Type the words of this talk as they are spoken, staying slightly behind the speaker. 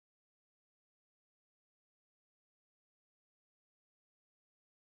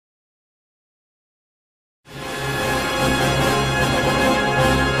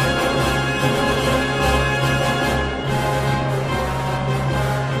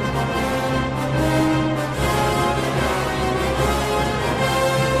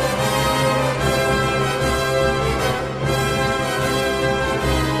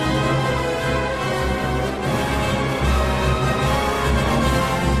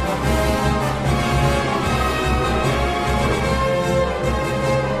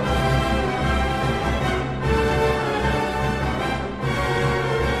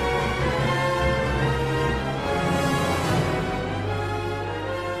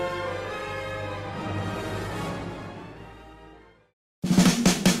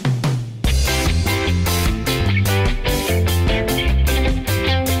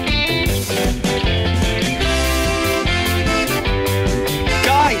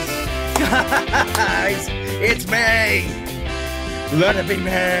Guys, it's me! Let it be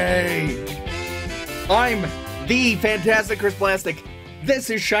me! I'm the Fantastic Chris Plastic. This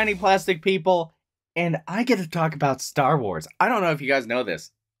is Shiny Plastic People, and I get to talk about Star Wars. I don't know if you guys know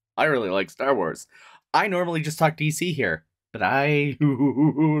this. I really like Star Wars. I normally just talk DC here, but I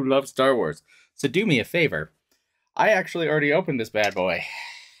love Star Wars. So do me a favor. I actually already opened this bad boy.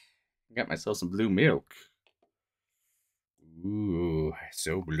 Got myself some blue milk. Ooh,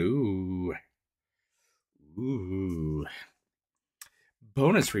 so blue. Ooh.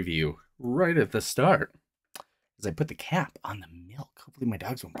 Bonus review right at the start. As I put the cap on the milk. Hopefully my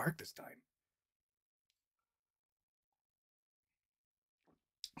dogs won't bark this time.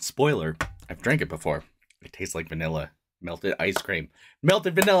 Spoiler, I've drank it before. It tastes like vanilla. Melted ice cream.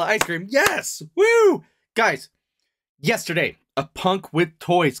 Melted vanilla ice cream. Yes! Woo! Guys, yesterday, a Punk with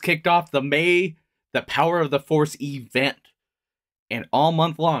Toys kicked off the Power of the Force event. And all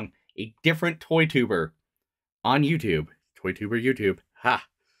month long, a different toy tuber on YouTube, ToyTuber YouTube,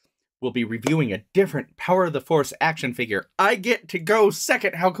 will be reviewing a different Power of the Force action figure. I get to go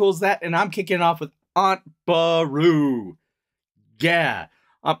second. How cool is that? And I'm kicking off with Aunt Beru. Yeah.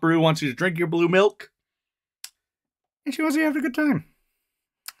 Aunt Beru wants you to drink your blue milk. And she wants you to have a good time.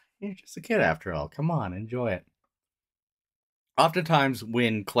 You're just a kid after all. Come on, enjoy it. Oftentimes,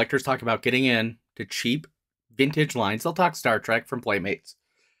 when collectors talk about getting in to cheap vintage lines, they'll talk Star Trek from Playmates.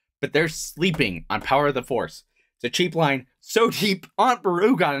 But they're sleeping on Power of the Force. It's a cheap line. So cheap, Aunt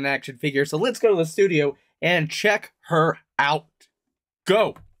Beru got an action figure. So let's go to the studio and check her out.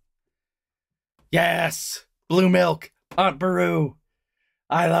 Go. Yes. Blue milk. Aunt Beru.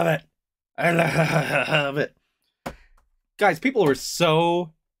 I love it. I love it. Guys, people were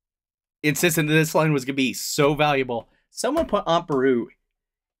so insistent that this line was going to be so valuable. Someone put Aunt Beru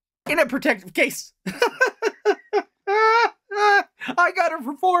in a protective case. I got her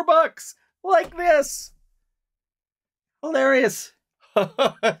for $4. Like this. Hilarious.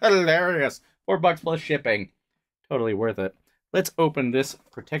 Hilarious. $4 plus shipping. Totally worth it. Let's open this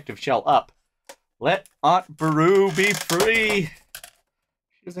protective shell up. Let Aunt Beru be free.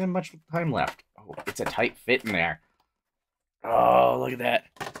 She doesn't have much time left. Oh, it's a tight fit in there. Oh, look at that.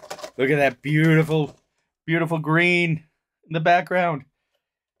 Look at that beautiful, beautiful green in the background.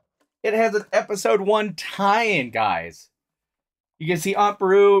 It has an episode 1 tie-in, guys. You can see Aunt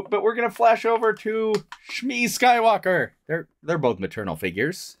Beru, but we're going to flash over to Shmi Skywalker. They're both maternal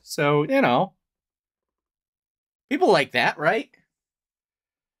figures. So, you know. People like that, right?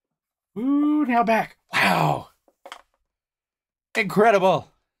 Ooh, now back. Wow. Incredible.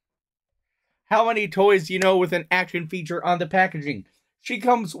 How many toys do you know with an action feature on the packaging? She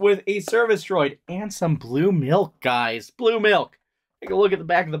comes with a service droid and some blue milk, guys. Blue milk. Take a look at the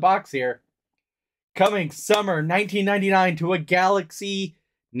back of the box here. Coming summer 1999 to a galaxy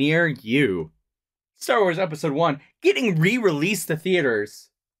near you. Star Wars Episode 1 getting re-released to theaters.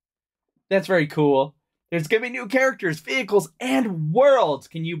 That's very cool. There's going to be new characters, vehicles, and worlds.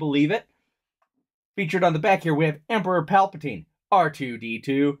 Can you believe it? Featured on the back here, we have Emperor Palpatine,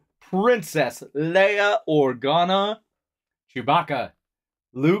 R2-D2, Princess Leia Organa, Chewbacca,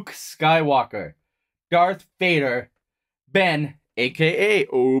 Luke Skywalker, Darth Vader, Ben, aka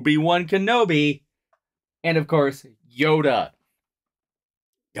Obi-Wan Kenobi, and of course, Yoda.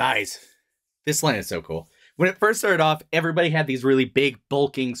 Guys, this line is so cool. When it first started off, everybody had these really big,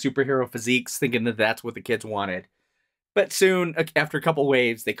 bulking superhero physiques, thinking that that's what the kids wanted. But soon, after a couple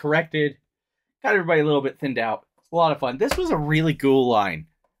waves, they corrected, got everybody a little bit thinned out. It's a lot of fun. This was a really cool line.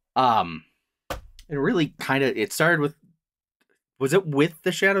 It really it started with, was it with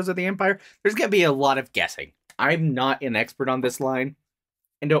the Shadows of the Empire? There's going to be a lot of guessing. I'm not an expert on this line,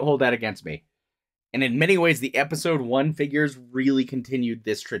 and don't hold that against me. And in many ways, the Episode 1 figures really continued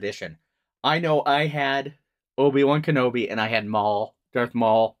this tradition. I know I had Obi-Wan Kenobi, and I had Maul, Darth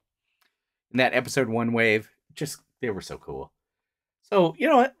Maul, in that Episode 1 wave. They were so cool. So, you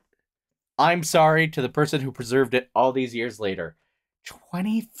know what? I'm sorry to the person who preserved it all these years later.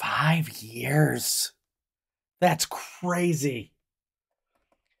 25 years. That's crazy.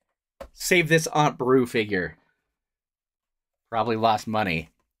 Save this Aunt Beru figure. Probably lost money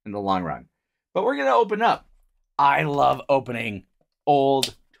in the long run. But we're going to open up. I love opening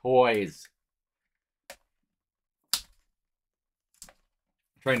old toys.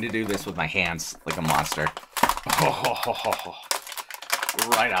 I'm trying to do this with my hands like a monster. Oh,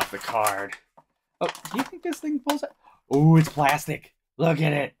 right off the card. Oh, do you think this thing pulls out? Oh, it's plastic. Look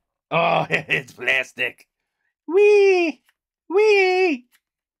at it. Oh, it's plastic. Wee! Wee!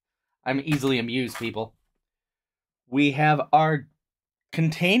 I'm easily amused, people. We have our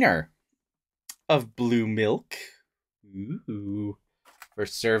container of blue milk. Ooh. For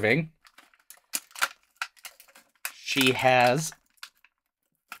serving. she has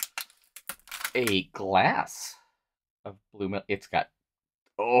a glass of blue milk. It's got...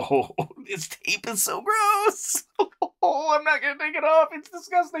 Oh, this tape is so gross. Oh, I'm not going to take it off. It's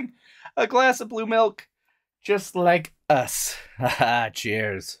disgusting. A glass of blue milk, just like us.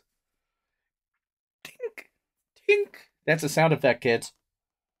 Cheers. Tink, tink. That's a sound effect, kids.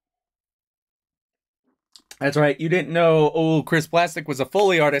 That's right. You didn't know old Chris Plastic was a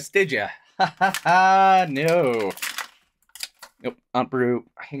Foley artist, did you? No. Nope. Aunt Beru,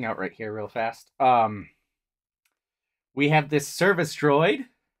 hang out right here real fast. We have this service droid.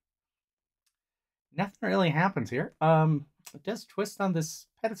 Nothing really happens here. It does twist on this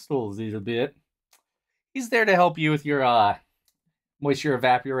pedestal a little bit. He's there to help you with your moisture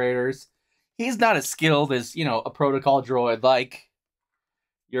evaporators. He's not as skilled as, you know, a protocol droid like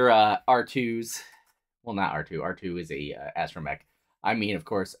your R2s. Well, not R2. R2 is a astromech. I mean, of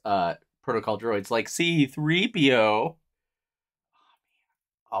course, protocol droids like C-3PO.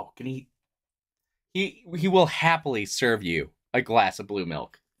 Oh, can he will happily serve you a glass of blue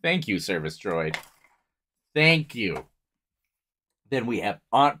milk. Thank you, service droid. Thank you. Then we have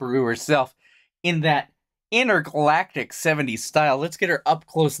Aunt Beru herself in that intergalactic 70s style. Let's get her up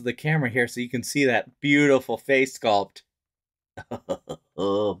close to the camera here so you can see that beautiful face sculpt.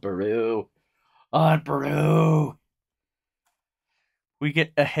 Oh, Beru. Aunt Beru. We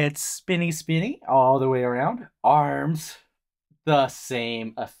get a head spinny all the way around. Arms, the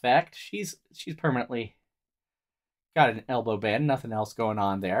same effect. She's permanently got an elbow bend. Nothing else going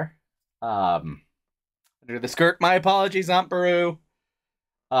on there. Under the skirt, my apologies, Aunt Beru.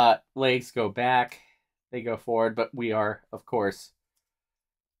 Legs go back. They go forward, but we are, of course,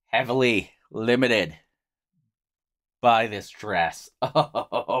 heavily limited by this dress.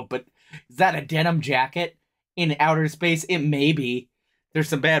 Oh, but is that a denim jacket in outer space? It may be. There's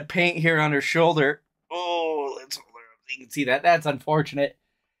some bad paint here on her shoulder. Oh, let's hold her up so you can see that. That's unfortunate.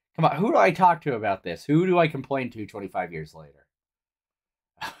 Come on, who do I talk to about this? Who do I complain to 25 years later?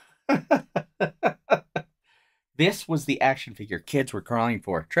 This was the action figure kids were crying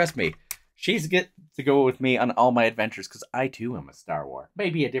for. Trust me, she's get to go with me on all my adventures because I too am a Star Wars.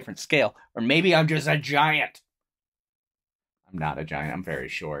 Maybe a different scale, or maybe I'm just a giant. I'm not a giant. I'm very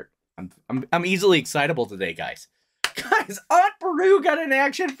short. I'm easily excitable today, guys. Guys, Aunt Beru got an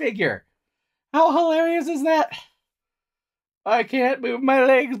action figure. How hilarious is that? I can't move my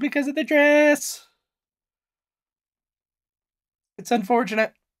legs because of the dress. It's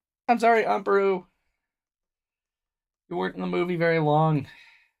unfortunate. I'm sorry, Aunt Beru. You weren't in the movie very long.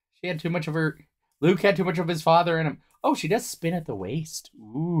 She had too much of her... Luke had too much of his father in him. Oh, she does spin at the waist.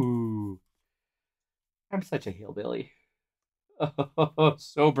 Ooh. I'm such a hillbilly. Oh,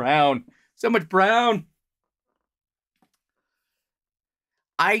 so brown. So much brown.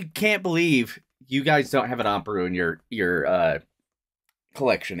 I can't believe you guys don't have an Aunt Beru in your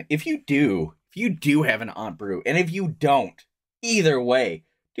collection. If you do have an Aunt Beru, and if you don't, either way,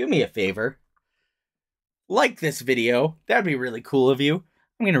 do me a favor. Like this video. That'd be really cool of you.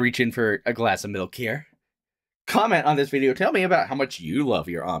 I'm going to reach in for a glass of milk here. Comment on this video. Tell me about how much you love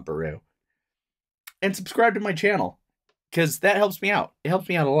your Aunt Beru. And subscribe to my channel, because that helps me out. It helps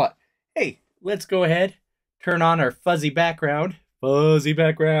me out a lot. Hey, let's go ahead. Turn on our fuzzy background. Fuzzy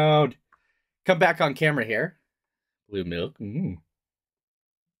background. Come back on camera here. Blue milk.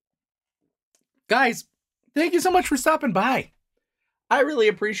 Guys, thank you so much for stopping by. I really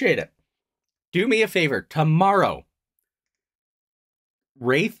appreciate it. Do me a favor. Tomorrow,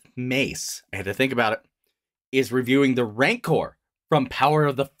 Wraith Mace, I had to think about it, is reviewing the Rancor from Power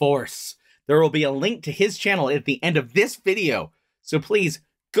of the Force. There will be a link to his channel at the end of this video. So please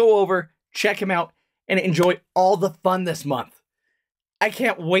go over, check him out, and enjoy all the fun this month. I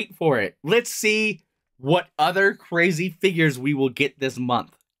can't wait for it. Let's see what other crazy figures we will get this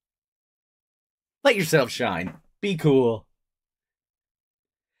month. Let yourself shine. Be cool.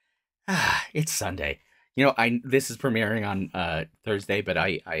 It's Sunday. You know, this is premiering on Thursday, but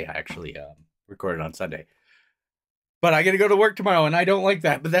I actually recorded on Sunday. But I gotta go to work tomorrow, and I don't like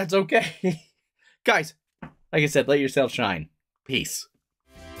that, but that's okay. Guys, like I said, let yourself shine. Peace.